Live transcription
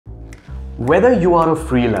Whether you are a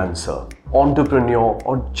freelancer, entrepreneur,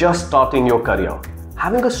 or just starting your career,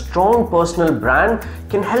 having a strong personal brand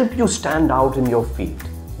can help you stand out in your field,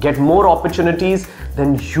 get more opportunities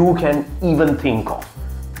than you can even think of,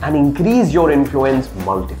 and increase your influence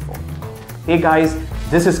multifold. Hey guys,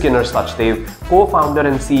 this is Sacchdev, co-founder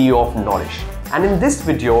and CEO of Knorish. And in this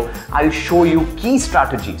video, I'll show you key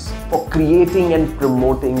strategies for creating and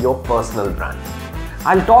promoting your personal brand.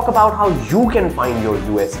 I'll talk about how you can find your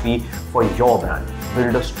USP for your brand,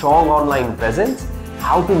 build a strong online presence,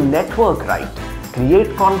 how to network right,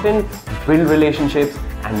 create content, build relationships,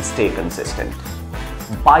 and stay consistent.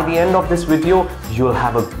 By the end of this video, you'll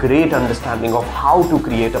have a great understanding of how to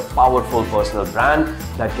create a powerful personal brand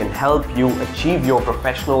that can help you achieve your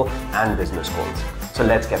professional and business goals. So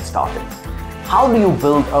let's get started. How do you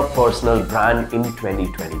build a personal brand in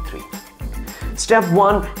 2023? Step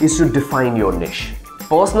 1 is to define your niche.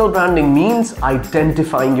 Personal branding means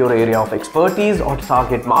identifying your area of expertise or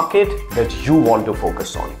target market that you want to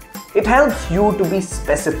focus on. It helps you to be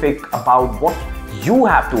specific about what you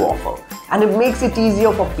have to offer, and it makes it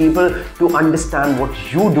easier for people to understand what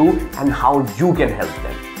you do and how you can help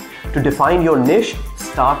them. To define your niche,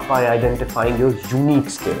 start by identifying your unique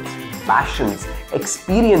skills, passions,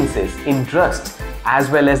 experiences, interests, as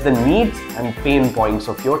well as the needs and pain points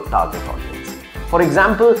of your target audience. For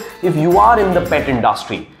example, if you are in the pet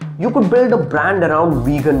industry, you could build a brand around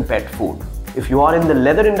vegan pet food. If you are in the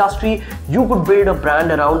leather industry, you could build a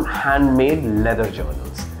brand around handmade leather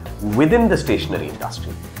journals. Within the stationery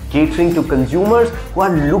industry, catering to consumers who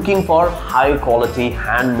are looking for high quality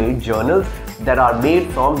handmade journals that are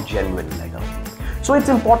made from genuine leather. So it's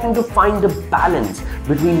important to find a balance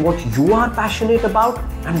between what you are passionate about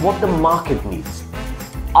and what the market needs.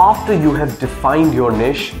 After you have defined your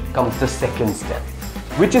niche comes the second step,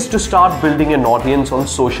 which is to start building an audience on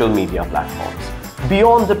social media platforms,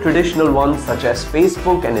 beyond the traditional ones such as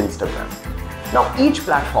Facebook and Instagram. Now each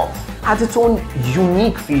platform has its own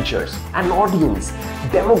unique features and audience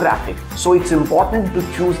demographic, so it's important to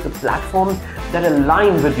choose the platforms that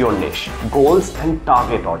align with your niche, goals and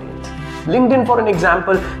target audience. LinkedIn, for an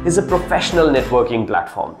example, is a professional networking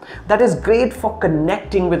platform that is great for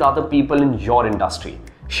connecting with other people in your industry,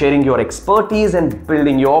 sharing your expertise and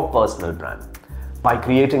building your personal brand. By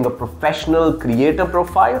creating a professional creator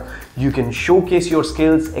profile, you can showcase your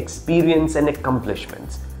skills, experience and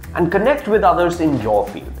accomplishments and connect with others in your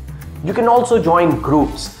field. You can also join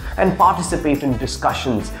groups and participate in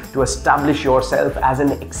discussions to establish yourself as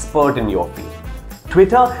an expert in your field.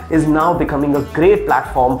 Twitter is now becoming a great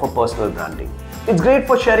platform for personal branding. It's great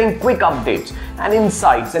for sharing quick updates and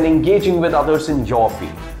insights and engaging with others in your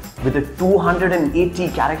field. With a 280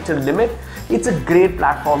 character limit, it's a great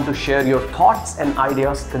platform to share your thoughts and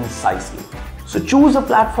ideas concisely. So choose a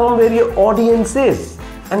platform where your audience is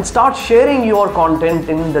and start sharing your content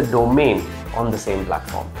in the domain on the same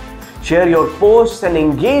platform. Share your posts and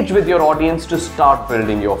engage with your audience to start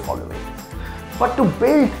building your following. But to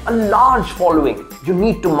build a large following, you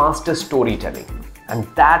need to master storytelling. And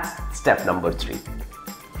that's step number 3.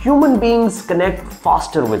 Human beings connect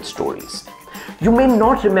faster with stories. You may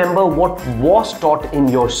not remember what was taught in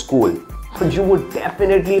your school, but you would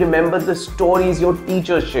definitely remember the stories your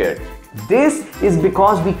teachers shared. This is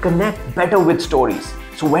because we connect better with stories.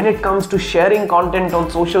 So when it comes to sharing content on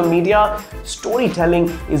social media, storytelling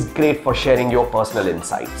is great for sharing your personal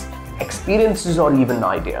insights, experiences or even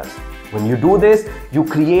ideas. When you do this, you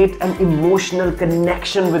create an emotional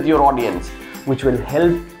connection with your audience, which will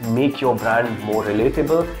help make your brand more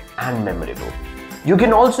relatable and memorable. You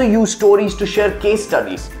can also use stories to share case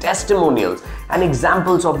studies, testimonials, and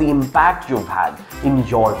examples of the impact you've had in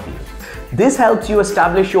your field. This helps you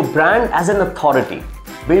establish your brand as an authority,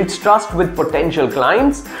 builds trust with potential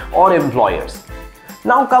clients or employers.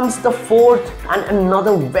 Now comes the fourth and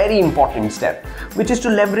another very important step, which is to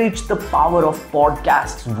leverage the power of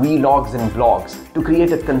podcasts, vlogs, and blogs to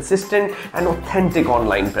create a consistent and authentic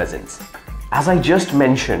online presence. As I just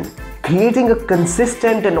mentioned, creating a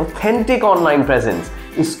consistent and authentic online presence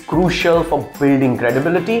is crucial for building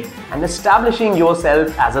credibility and establishing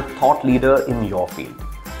yourself as a thought leader in your field.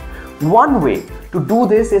 One way to do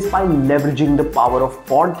this is by leveraging the power of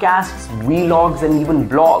podcasts, vlogs, and even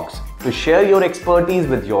blogs to share your expertise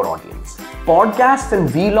with your audience. Podcasts and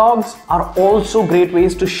vlogs are also great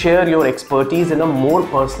ways to share your expertise in a more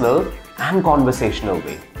personal and conversational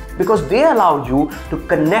way, because they allow you to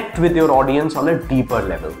connect with your audience on a deeper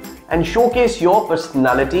level and showcase your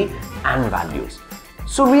personality and values.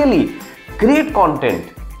 So really, great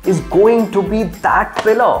content is going to be that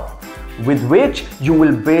pillar with which you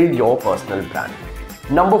will build your personal brand.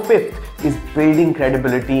 Number 5 is building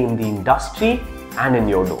credibility in the industry and in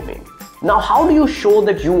your domain. Now, how do you show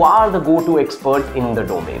that you are the go-to expert in the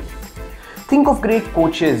domain? Think of great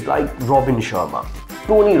coaches like Robin Sharma,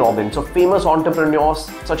 Tony Robbins, or famous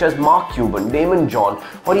entrepreneurs such as Mark Cuban, Damon John,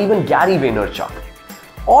 or even Gary Vaynerchuk.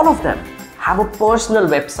 All of them have a personal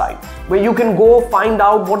website where you can go find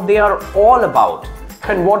out what they are all about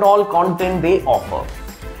and what all content they offer.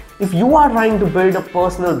 If you are trying to build a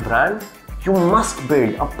personal brand, you must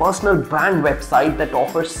build a personal brand website that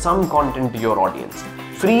offers some content to your audience,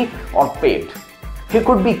 free or paid. It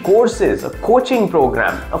could be courses, a coaching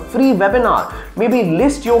program, a free webinar, maybe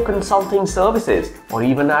list your consulting services, or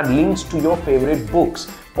even add links to your favorite books,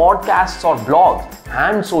 podcasts or blogs,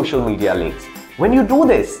 and social media links. When you do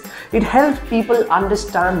this, it helps people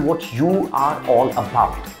understand what you are all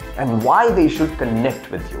about and why they should connect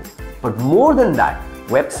with you. But more than that,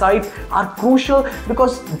 websites are crucial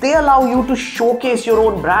because they allow you to showcase your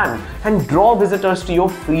own brand and draw visitors to your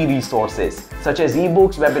free resources such as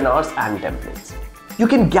ebooks, webinars, and templates. You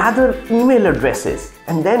can gather email addresses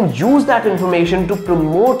and then use that information to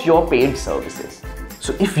promote your paid services.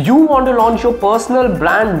 So if you want to launch your personal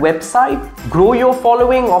brand website, grow your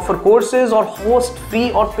following, offer courses, or host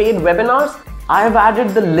free or paid webinars, I have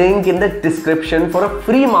added the link in the description for a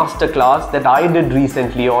free masterclass that I did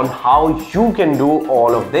recently on how you can do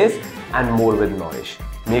all of this and more with Knorish.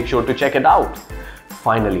 Make sure to check it out.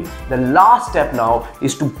 Finally, the last step now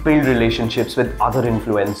is to build relationships with other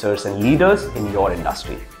influencers and leaders in your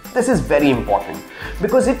industry. This is very important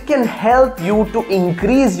because it can help you to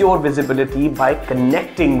increase your visibility by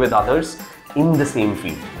connecting with others in the same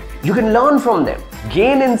field. You can learn from them,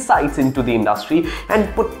 gain insights into the industry,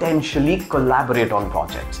 and potentially collaborate on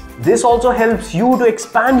projects. This also helps you to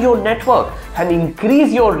expand your network and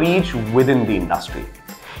increase your reach within the industry.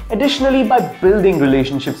 Additionally, by building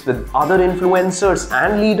relationships with other influencers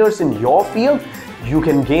and leaders in your field, you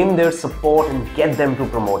can gain their support and get them to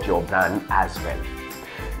promote your brand as well.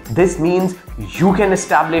 This means you can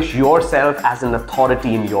establish yourself as an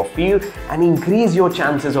authority in your field and increase your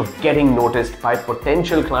chances of getting noticed by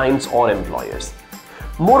potential clients or employers.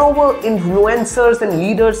 Moreover, influencers and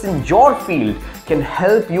leaders in your field can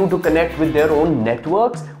help you to connect with their own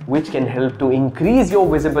networks, which can help to increase your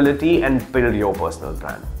visibility and build your personal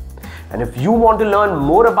brand. And if you want to learn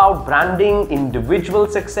more about branding, individual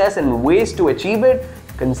success, and ways to achieve it,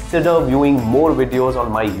 consider viewing more videos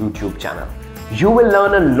on my YouTube channel. You will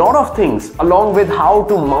learn a lot of things along with how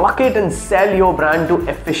to market and sell your brand to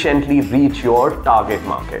efficiently reach your target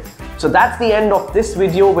market. So that's the end of this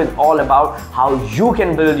video with all about how you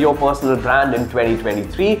can build your personal brand in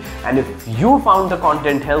 2023. And if you found the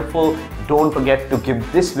content helpful, don't forget to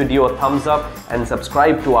give this video a thumbs up and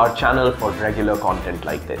subscribe to our channel for regular content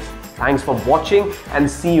like this. Thanks for watching and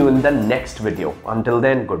see you in the next video. Until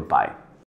then, goodbye.